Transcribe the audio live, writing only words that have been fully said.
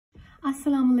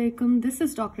Assalamu alaikum, this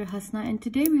is Dr. Hasna and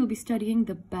today we will be studying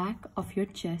the back of your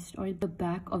chest or the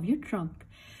back of your trunk.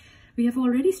 We have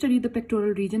already studied the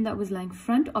pectoral region that was lying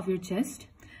front of your chest.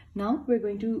 Now we're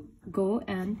going to go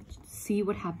and see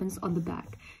what happens on the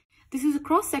back. This is a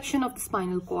cross section of the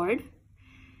spinal cord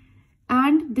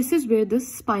and this is where the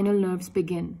spinal nerves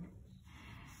begin.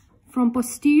 From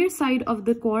posterior side of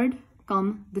the cord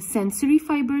come the sensory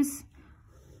fibers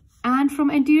and from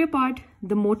anterior part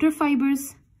the motor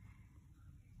fibers.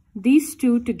 These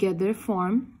two together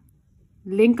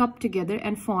link up together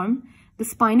and form the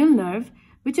spinal nerve,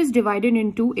 which is divided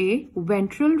into a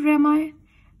ventral rami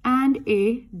and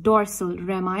a dorsal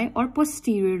rami or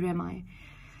posterior rami.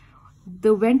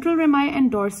 The ventral rami and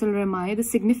dorsal rami, the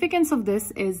significance of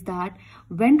this is that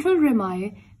ventral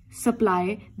rami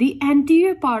supply the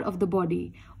anterior part of the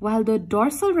body, while the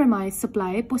dorsal rami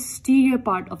supply posterior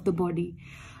part of the body.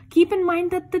 Keep in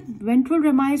mind that the ventral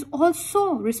rami is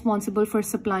also responsible for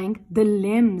supplying the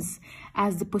limbs,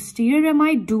 as the posterior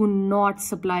rami do not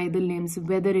supply the limbs,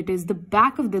 whether it is the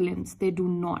back of the limbs, they do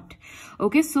not.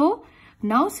 Okay, so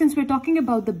now since we're talking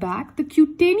about the back, the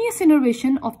cutaneous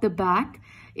innervation of the back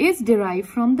is derived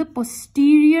from the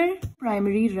posterior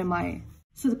primary rami.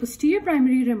 So the posterior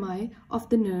primary rami of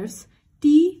the nerves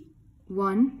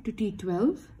T1 to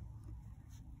T12,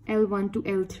 L1 to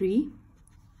L3,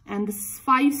 and the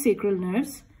 5 sacral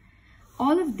nerves,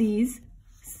 all of these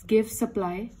give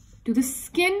supply to the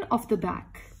skin of the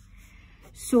back.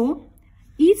 So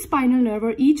each spinal nerve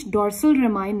or each dorsal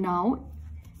rami now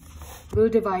will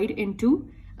divide into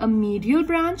a medial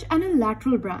branch and a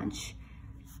lateral branch.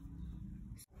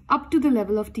 Up to the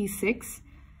level of T6,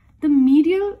 the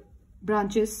medial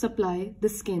branches supply the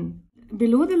skin.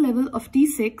 Below the level of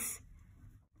T6,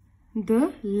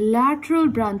 the lateral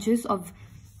branches of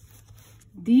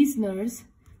these nerves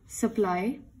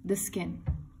supply the skin.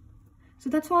 So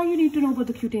that's all you need to know about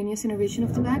the cutaneous innervation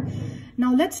of the back.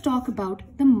 Now let's talk about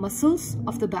the muscles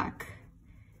of the back.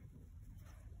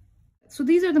 So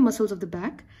these are the muscles of the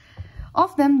back.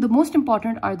 Of them, the most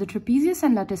important are the trapezius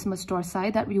and latissimus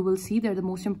dorsi that you will see. They're the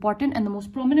most important and the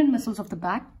most prominent muscles of the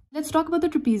back. Let's talk about the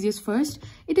trapezius first.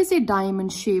 It is a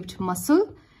diamond-shaped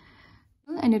muscle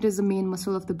and it is the main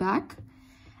muscle of the back.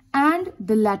 And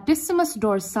the latissimus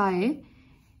dorsi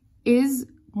is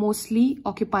mostly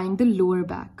occupying the lower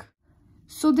back.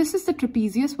 So this is the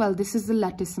trapezius while this is the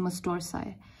latissimus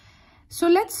dorsi. So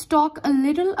let's talk a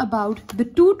little about the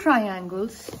two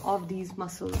triangles of these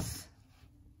muscles.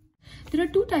 There are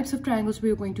two types of triangles we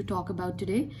are going to talk about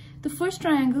today. The first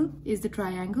triangle is the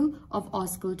triangle of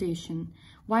auscultation.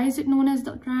 Why is it known as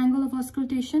the triangle of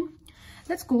auscultation?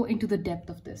 Let's go into the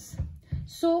depth of this.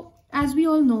 So as we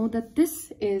all know that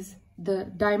this is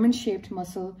the diamond-shaped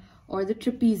muscle or the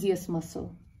trapezius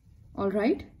muscle, all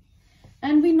right?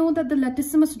 And we know that the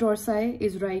latissimus dorsi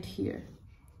is right here.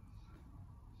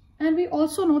 And we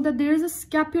also know that there is a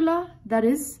scapula that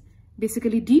is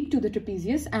basically deep to the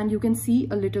trapezius, and you can see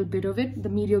a little bit of it. The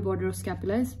medial border of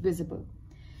scapula is visible.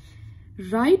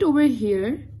 Right over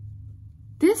here,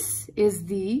 this is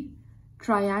the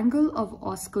triangle of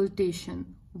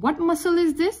auscultation. What muscle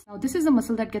is this? Now this is the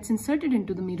muscle that gets inserted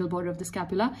into the medial border of the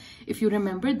scapula. If you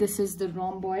remember, this is the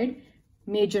rhomboid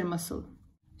major muscle.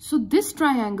 So this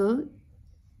triangle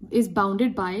is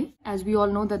bounded by, as we all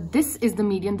know that this is the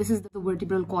median, this is the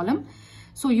vertebral column.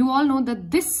 So you all know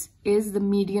that this is the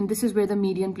median, this is where the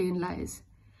median plane lies.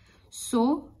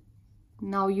 So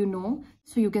now you know,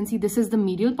 so you can see this is the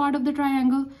medial part of the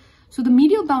triangle. So the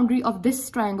medial boundary of this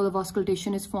triangle of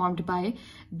auscultation is formed by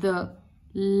the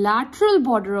lateral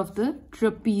border of the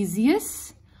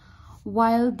trapezius,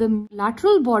 while the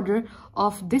lateral border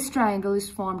of this triangle is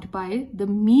formed by the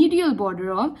medial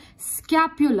border of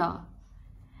scapula.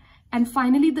 And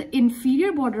finally, the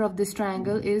inferior border of this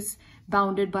triangle is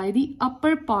bounded by the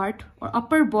upper part or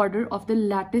upper border of the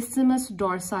latissimus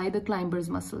dorsi, the climber's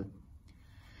muscle.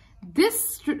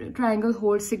 This triangle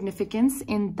holds significance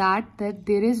in that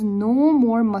there is no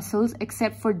more muscles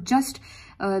except for just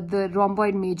the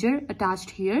rhomboid major attached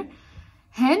here.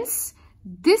 Hence,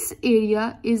 this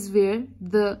area is where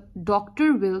the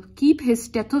doctor will keep his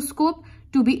stethoscope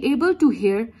to be able to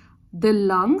hear the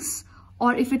lungs,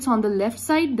 or if it's on the left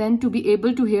side, then to be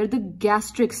able to hear the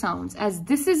gastric sounds, as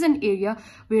this is an area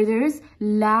where there is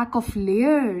lack of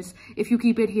layers. If you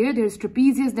keep it here, there's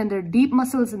trapezius, then there are deep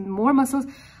muscles and more muscles.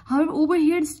 However, over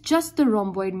here, it's just the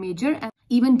rhomboid major, and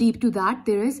even deep to that,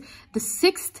 there is the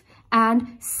 6th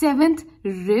and 7th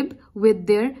rib with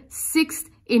their 6th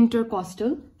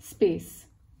intercostal space.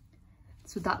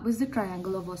 So that was the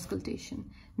triangle of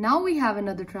auscultation. Now we have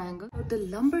another triangle, the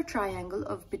lumbar triangle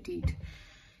of Petit.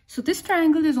 So this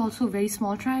triangle is also a very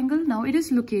small triangle. Now it is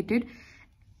located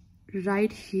right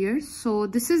here. So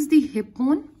this is the hip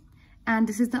bone and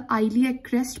this is the iliac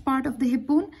crest part of the hip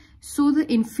bone. So the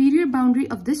inferior boundary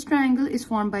of this triangle is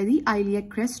formed by the iliac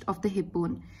crest of the hip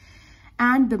bone.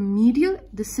 And the medial,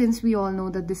 since we all know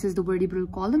that this is the vertebral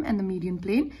column and the median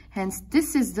plane, hence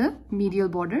this is the medial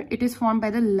border. It is formed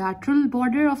by the lateral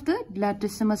border of the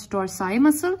latissimus dorsi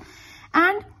muscle,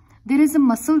 and there is a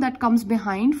muscle that comes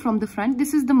behind from the front.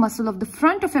 This is the muscle of the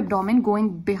front of abdomen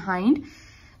going behind.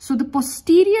 So the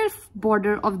posterior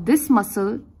border of this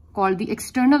muscle, called the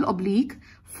external oblique,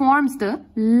 forms the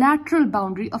lateral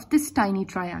boundary of this tiny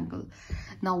triangle.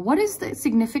 Now, what is the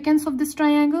significance of this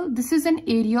triangle? This is an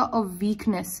area of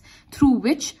weakness through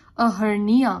which a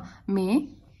hernia may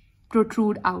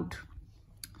protrude out.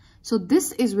 So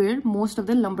this is where most of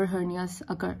the lumbar hernias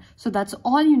occur. So that's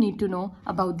all you need to know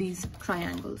about these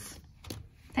triangles.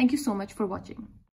 Thank you so much for watching.